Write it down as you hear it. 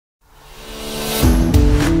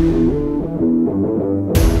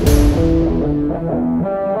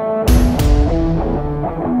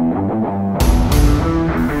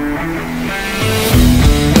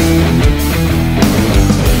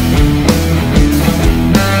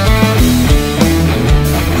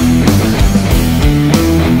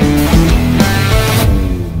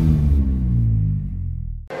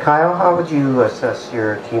would you assess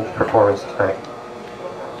your team's performance tonight?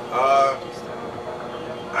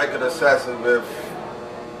 I could assess it with,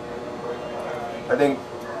 I think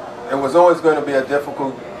it was always going to be a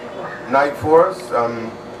difficult night for us.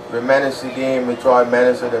 We managed the game, we tried to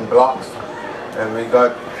manage it in blocks, and we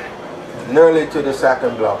got nearly to the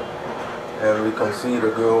second block, and we conceded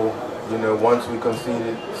a goal. You know, once we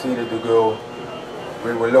conceded the goal,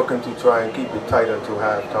 we were looking to try and keep it tight until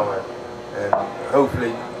halftime, and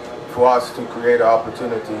hopefully for us to create an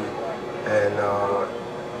opportunity and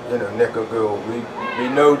you know, nick a goal. We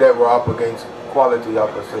know that we're up against quality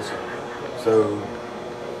opposition, so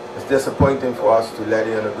it's disappointing for us to let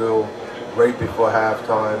in a goal right before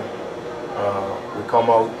halftime. We come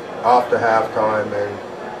out after halftime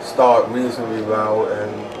and start reasonably well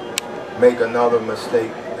and make another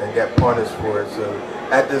mistake and get punished for it. So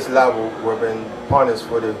at this level, we've been punished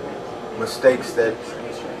for the mistakes that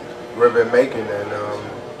we've been making, and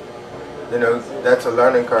you know, that's a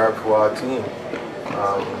learning curve for our team.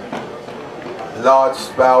 Large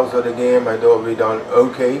spells of the game, I thought we done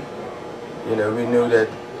okay. You know, we knew that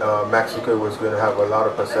Mexico was going to have a lot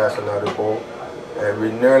of possession of the ball, and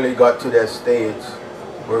we nearly got to that stage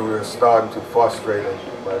where we were starting to frustrate them,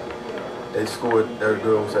 but they scored their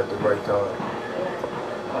goals at the right time.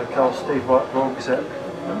 Carl, Steve White,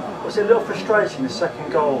 was it a little frustrating, the second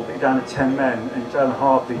goal, being down to 10 men, and Jalen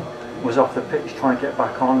Harvey was off the pitch trying to get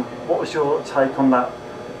back on? What was your take on that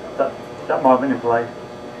moment in play?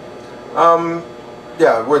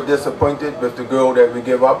 Yeah, we're disappointed with the goal that we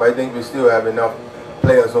give up. I think we still have enough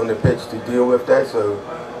players on the pitch to deal with that, so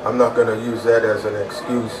I'm not going to use that as an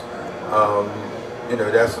excuse. You know,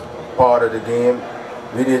 that's part of the game.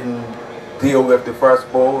 We didn't deal with the first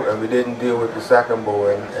ball, and we didn't deal with the second ball,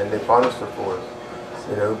 and they punished us for it.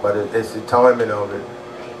 You know, but it's the timing of it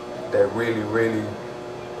that really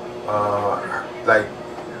like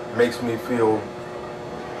makes me feel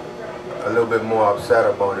a little bit more upset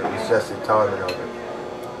about it. It's just the timing of it.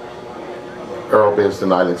 Earl Benson,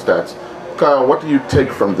 Islandstats. Kyle, what do you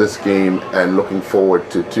take from this game and looking forward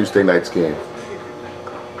to Tuesday night's game?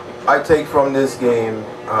 I take from this game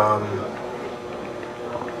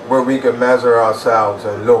where we can measure ourselves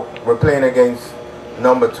and look. We're playing against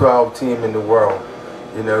number 12 team in the world.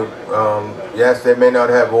 You know, yes, they may not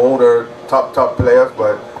have older top players,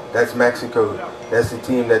 but that's Mexico. That's the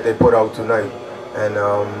team that they put out tonight, and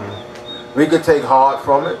we could take heart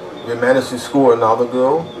from it. We managed to score another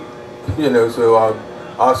goal. You know, so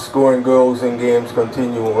our scoring goals in games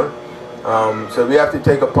continue on. So we have to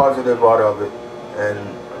take a positive out of it, and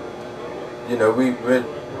you know,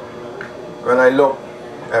 when I look,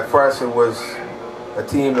 at first it was a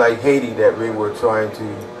team like Haiti that we were trying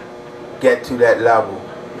to get to that level.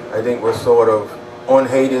 I think we're sort of on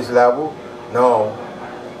Haiti's level. Now,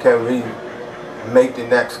 can we make the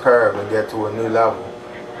next curve and get to a new level?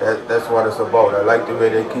 That's what it's about. I like the way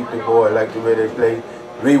they keep the ball. I like the way they play.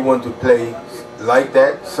 We want to play like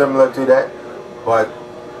that, similar to that, but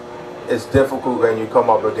it's difficult when you come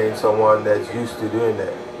up against someone that's used to doing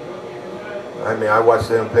that. I mean, I watched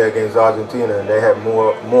them play against Argentina, and they had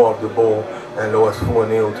more of the ball and lost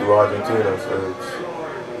 4-0 to Argentina. So it's,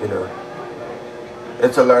 you know,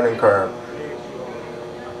 it's a learning curve.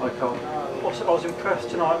 I was impressed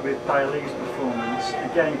tonight with Bailey's performance.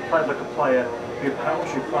 Again, he played like a player who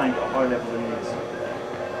perhaps should be playing at a higher level than he is.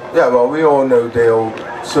 Yeah, well, we all know Dale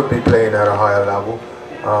should be playing at a higher level.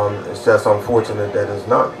 It's just unfortunate that it's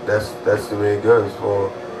not. That's the way it goes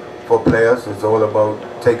for players. It's all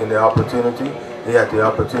about taking the opportunity. He had the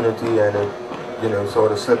opportunity, and it, you know,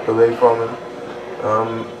 sort of slipped away from him.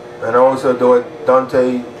 And I also thought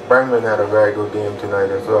Dante Brangman had a very good game tonight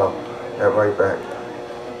as well at right back.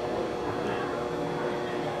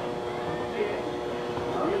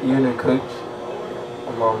 Ian and Coach,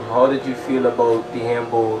 how did you feel about the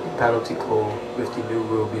handball, the penalty call with the new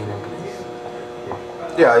rule being in place?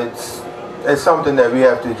 Yeah, it's something that we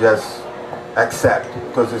have to just accept,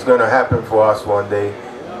 because it's going to happen for us one day.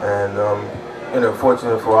 And you know,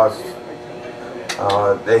 fortunate for us,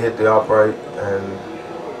 they hit the upright, and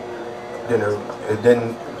you know, it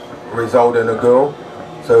didn't result in a goal.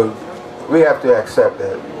 So we have to accept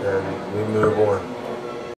that, and we move on.